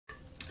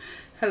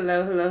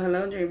Hello, hello,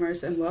 hello,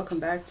 dreamers, and welcome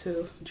back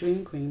to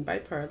Dream Queen by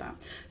Perla.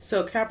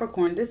 So,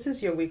 Capricorn, this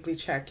is your weekly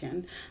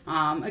check-in.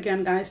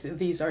 Again, guys,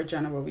 these are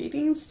general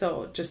readings,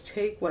 so just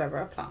take whatever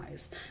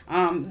applies.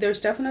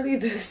 There's definitely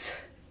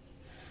this.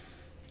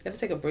 Gotta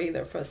take a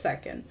breather for a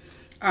second.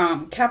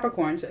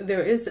 Capricorns,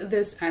 there is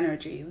this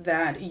energy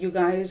that you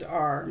guys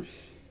are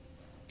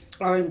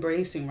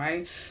embracing,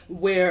 right?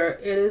 Where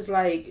it is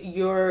like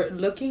you're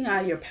looking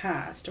at your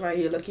past, right?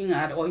 You're looking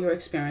at all your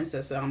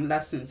experiences,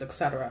 lessons,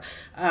 etc.,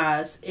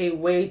 as a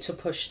way to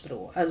push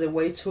through, as a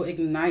way to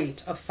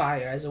ignite a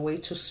fire, as a way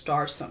to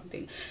start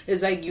something.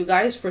 It's like you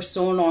guys for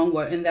so long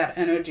were in that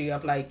energy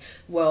of like,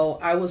 well,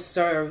 I was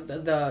served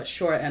the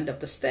short end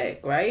of the stick,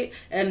 right?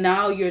 And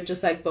now you're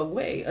just like, but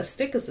wait, a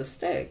stick is a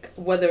stick.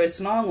 Whether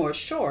it's long or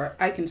short,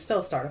 I can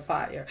still start a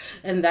fire.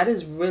 And that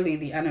is really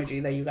the energy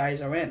that you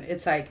guys are in.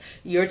 It's like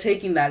you're taking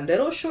that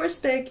little short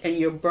stick and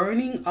you're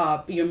burning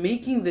up, you're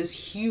making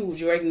this huge,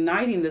 you're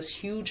igniting this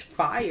huge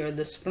fire,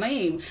 this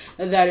flame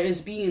that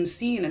is being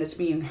seen and it's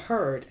being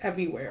heard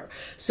everywhere.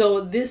 So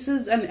this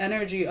is an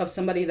energy of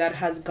somebody that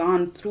has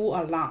gone through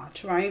a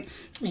lot, right?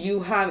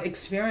 You have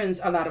experienced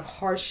a lot of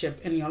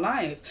hardship in your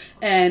life,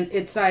 and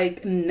it's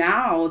like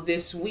now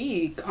this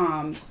week,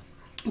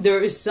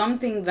 there is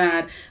something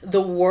that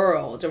the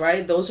world,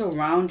 right, those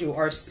around you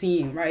are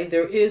seeing, right?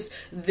 There is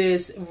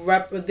this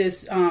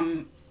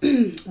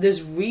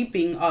this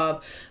reaping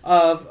of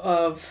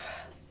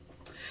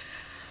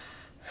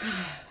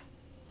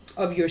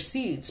your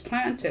seeds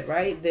planted,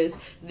 right?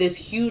 This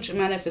huge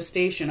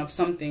manifestation of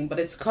something,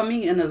 but it's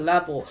coming in a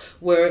level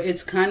where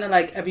it's kind of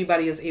like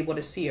everybody is able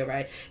to see it,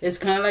 right? It's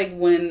kind of like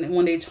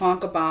when they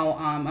talk about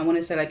I want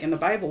to say like in the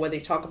Bible where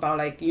they talk about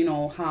like, you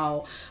know,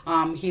 how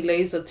he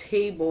lays a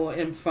table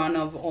in front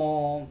of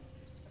all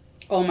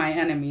my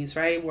enemies,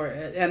 right?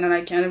 And then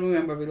I can't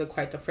remember really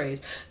quite the phrase,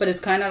 but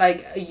it's kind of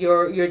like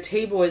your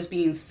table is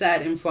being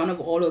set in front of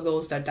all of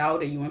those that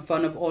doubted you, in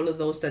front of all of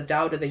those that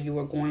doubted that you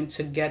were going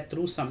to get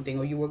through something,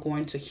 or you were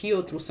going to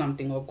heal through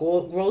something, or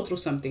grow through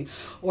something,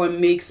 or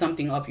make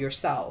something of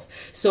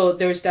yourself. So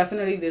there's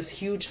definitely this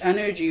huge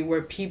energy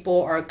where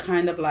people are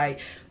kind of like,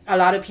 a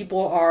lot of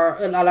people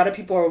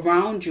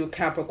around you,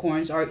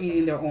 Capricorns, are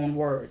eating their own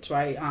words,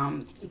 right?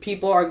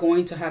 People are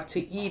going to have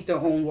to eat their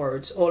own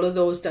words. All of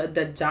those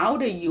that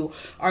doubted you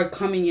are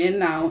coming in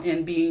now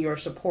and being your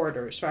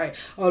supporters, right?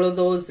 All of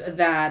those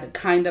that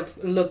kind of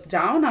look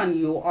down on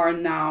you are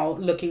now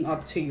looking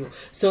up to you.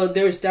 So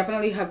there's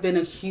definitely have been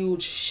a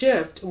huge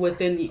shift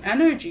within the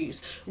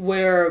energies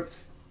where,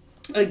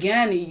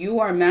 again, you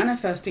are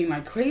manifesting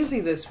like crazy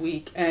this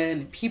week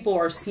and people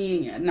are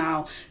seeing it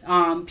now.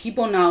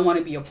 People now want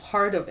to be a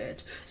part of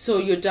it. So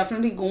you're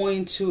definitely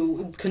going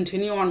to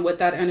continue on with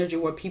that energy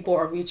where people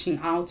are reaching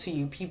out to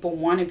you. People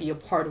want to be a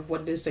part of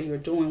what it is that you're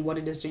doing, what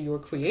it is that you're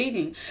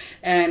creating.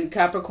 And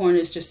Capricorn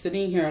is just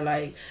sitting here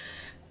like,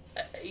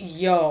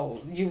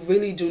 yo, you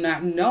really do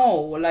not know,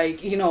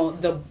 like, you know,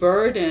 the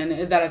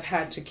burden that I've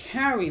had to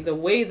carry, the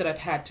way that I've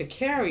had to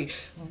carry.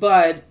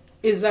 But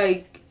it's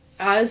like,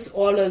 as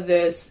all of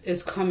this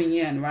is coming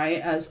in, right,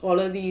 as all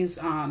of these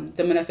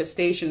the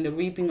manifestation, the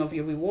reaping of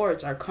your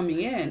rewards are coming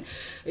in,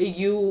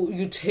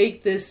 you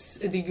take this,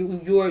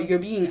 you're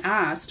being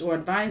asked or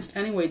advised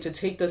anyway to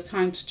take this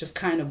time to just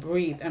kind of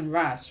breathe and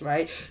rest,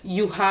 right?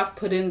 You have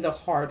put in the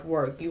hard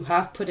work, you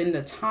have put in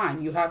the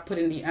time, you have put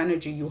in the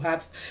energy, you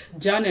have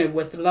done it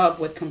with love,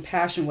 with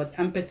compassion, with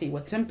empathy,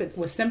 with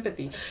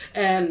sympathy,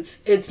 and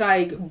it's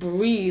like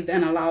breathe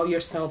and allow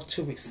yourself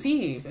to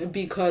receive,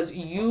 because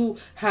you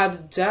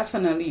have definitely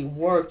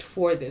worked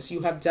for this. You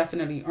have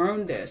definitely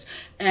earned this.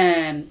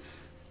 And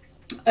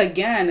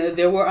again,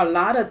 there were a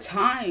lot of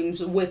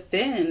times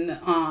within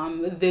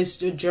this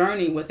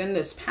journey, within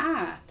this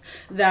path,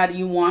 that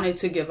you wanted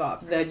to give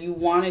up, that you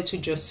wanted to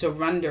just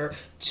surrender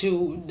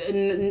to,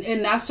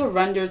 and not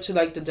surrender to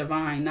like the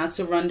divine, not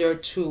surrender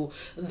to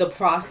the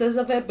process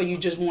of it, but you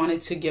just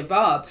wanted to give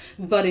up.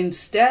 But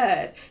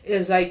instead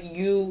is like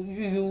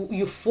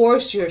you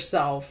force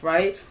yourself,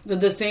 right?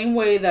 The same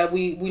way that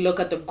we look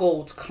at the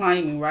goats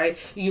climbing, right?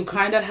 You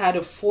kind of had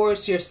to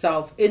force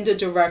yourself in the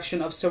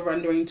direction of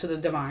surrendering to the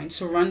divine,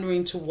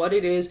 surrendering to what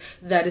it is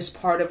that is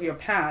part of your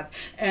path.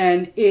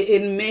 And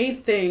it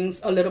made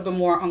things a little bit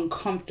more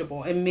uncomfortable.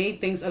 It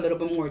made things a little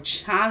bit more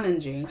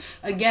challenging,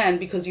 again,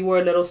 because you were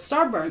a little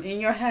stubborn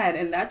in your head,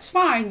 and that's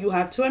fine. You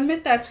have to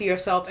admit that to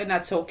yourself, and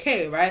that's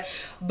okay, right?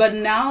 But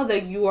now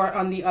that you are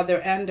on the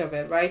other end of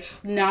it, right,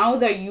 now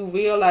that you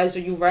realize or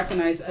you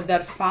recognize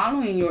that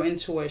following your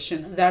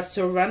intuition, that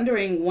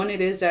surrendering when it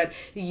is that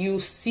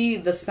you see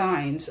the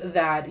signs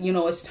that, you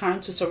know, it's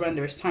time to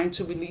surrender, it's time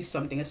to release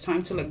something, it's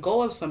time to let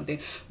go of something,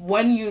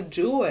 when you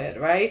do it,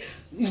 right,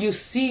 you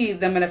see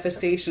the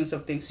manifestations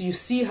of things. You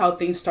see how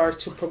things start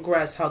to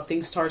progress, how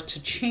things start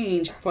to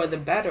change for the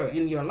better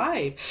in your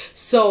life.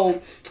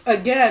 So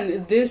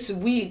again, this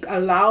week,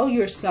 allow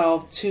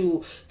yourself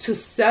to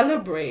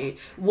celebrate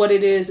what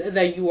it is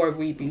that you are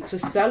reaping, to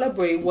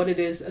celebrate what it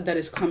is that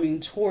is coming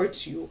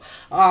towards you.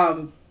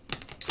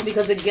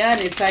 Because again,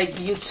 it's like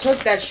you took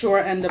that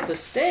short end of the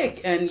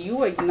stick and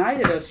you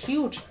ignited a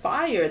huge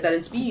fire that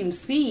is being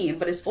seen,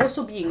 but it's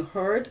also being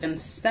heard and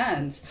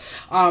sensed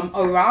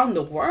around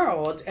the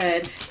world.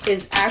 And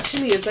it's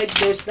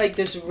like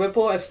this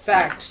ripple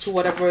effect to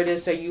whatever it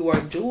is that you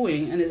are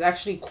doing, and it's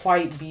actually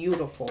quite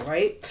beautiful,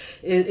 right?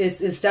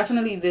 It's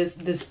definitely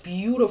this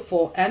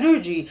beautiful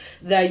energy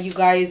that you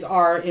guys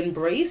are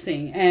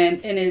embracing,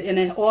 and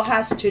it all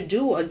has to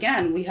do,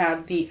 again, we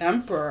have the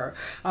Emperor.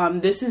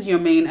 This is your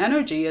main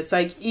energy. It's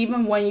like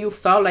even when you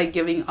felt like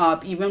giving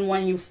up, even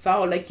when you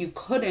felt like you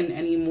couldn't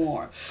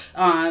anymore,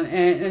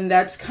 and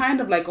that's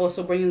kind of like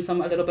also bringing a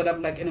little bit of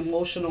like an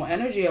emotional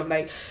energy of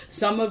like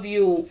some of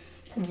you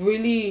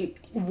really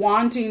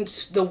wanting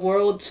the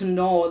world to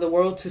know, the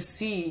world to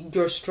see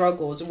your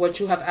struggles, what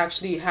you have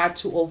actually had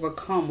to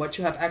overcome, what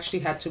you have actually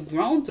had to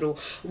grow through.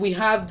 We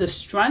have the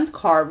Strength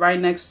card right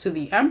next to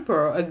the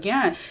Emperor.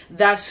 Again,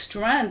 that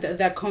strength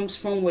that comes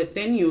from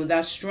within you,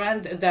 that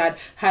strength that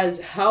has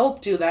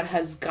helped you, that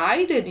has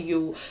guided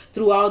you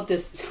throughout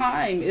this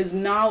time, is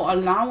now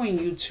allowing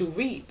you to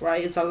reap,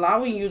 right? It's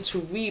allowing you to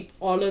reap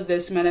all of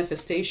this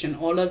manifestation,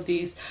 all of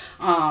these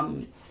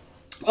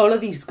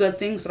good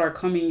things that are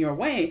coming your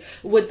way.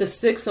 With the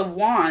Six of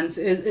Wands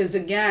is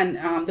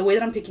again, the way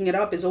that I'm picking it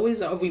up is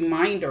always a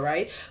reminder,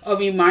 right? A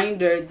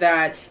reminder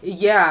that,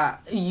 yeah,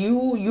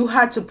 you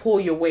had to pull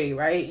your weight,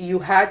 right? You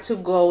had to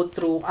go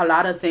through a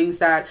lot of things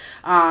that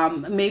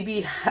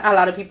maybe a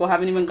lot of people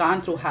haven't even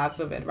gone through half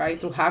of it, right?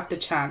 Through half the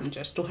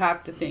challenges, through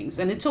half the things,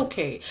 and it's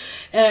okay.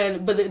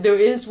 But there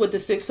is, with the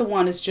Six of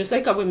Wands, it's just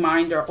like a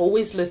reminder,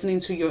 always listening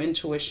to your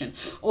intuition,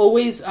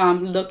 always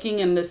looking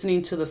and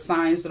listening to the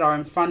signs that are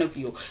in front of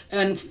you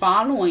and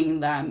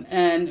following them.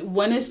 And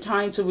when it's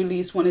time to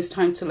release, when it's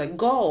time to let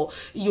go,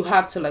 you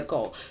have to let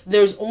go.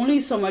 There's only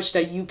so much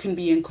that you can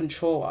be in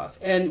control of,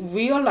 and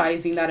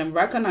realizing that and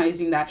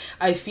recognizing that,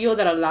 I feel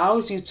that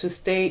allows you to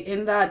stay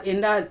in that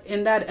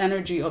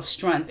energy of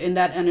strength, in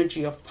that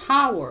energy of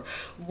power,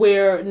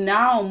 where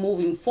now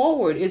moving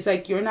forward is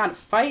like you're not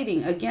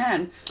fighting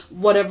again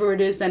whatever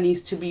it is that needs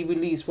to be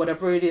released,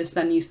 whatever it is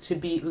that needs to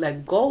be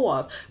let go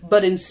of,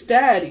 but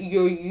instead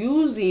you're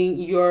using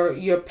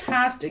your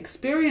past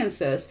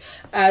experiences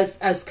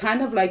as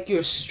kind of like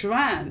your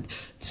strength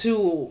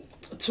to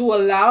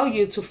allow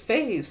you to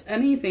face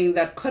anything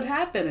that could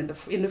happen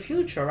in the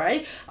future,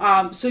 right?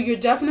 So you're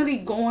definitely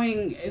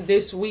going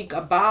this week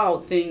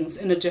about things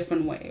in a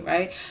different way,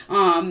 right?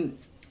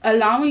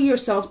 Allowing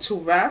yourself to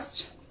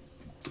rest,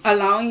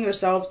 allowing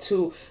yourself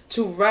to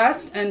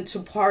rest and to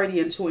party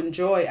and to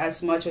enjoy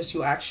as much as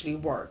you actually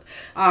work.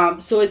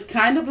 So it's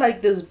kind of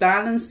like this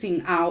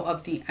balancing out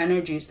of the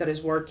energies that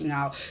is working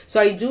out.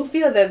 So I do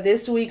feel that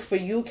this week for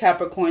you,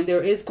 Capricorn,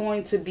 there is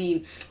going to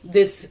be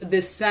this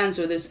sense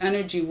or this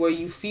energy where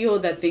you feel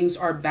that things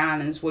are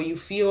balanced, where you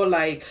feel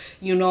like,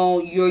 you know,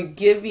 you're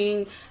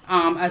giving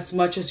as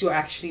much as you're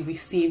actually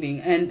receiving.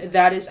 And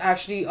that is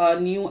actually a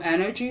new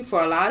energy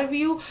for a lot of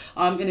you.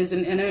 It is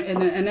an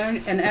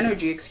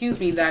energy, excuse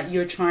me, that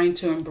you're trying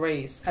to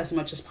embrace as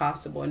much as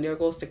possible. And there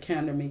goes the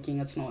candle making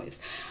its noise.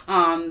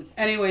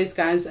 Anyways,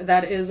 guys,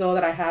 that is all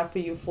that I have for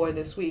you for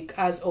this week.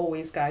 As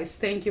always, guys,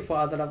 thank you for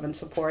all the love and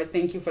support.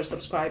 Thank you for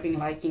subscribing,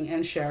 liking,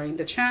 and sharing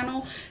the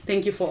channel.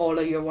 Thank you for all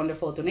of your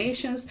wonderful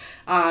donations.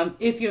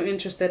 If you're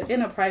interested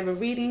in a private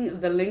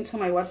reading, the link to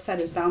my website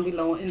is down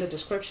below in the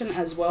description,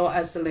 as well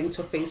as the link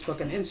to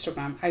Facebook and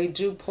Instagram. I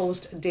do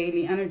post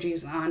daily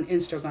energies on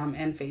Instagram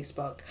and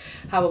Facebook.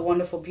 Have a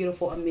wonderful,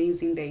 beautiful,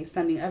 amazing day.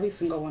 Sending every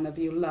single one of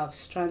you love,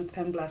 strength,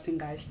 and blessing,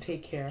 guys.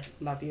 Take care.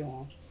 Love you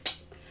all.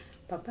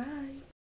 Bye-bye.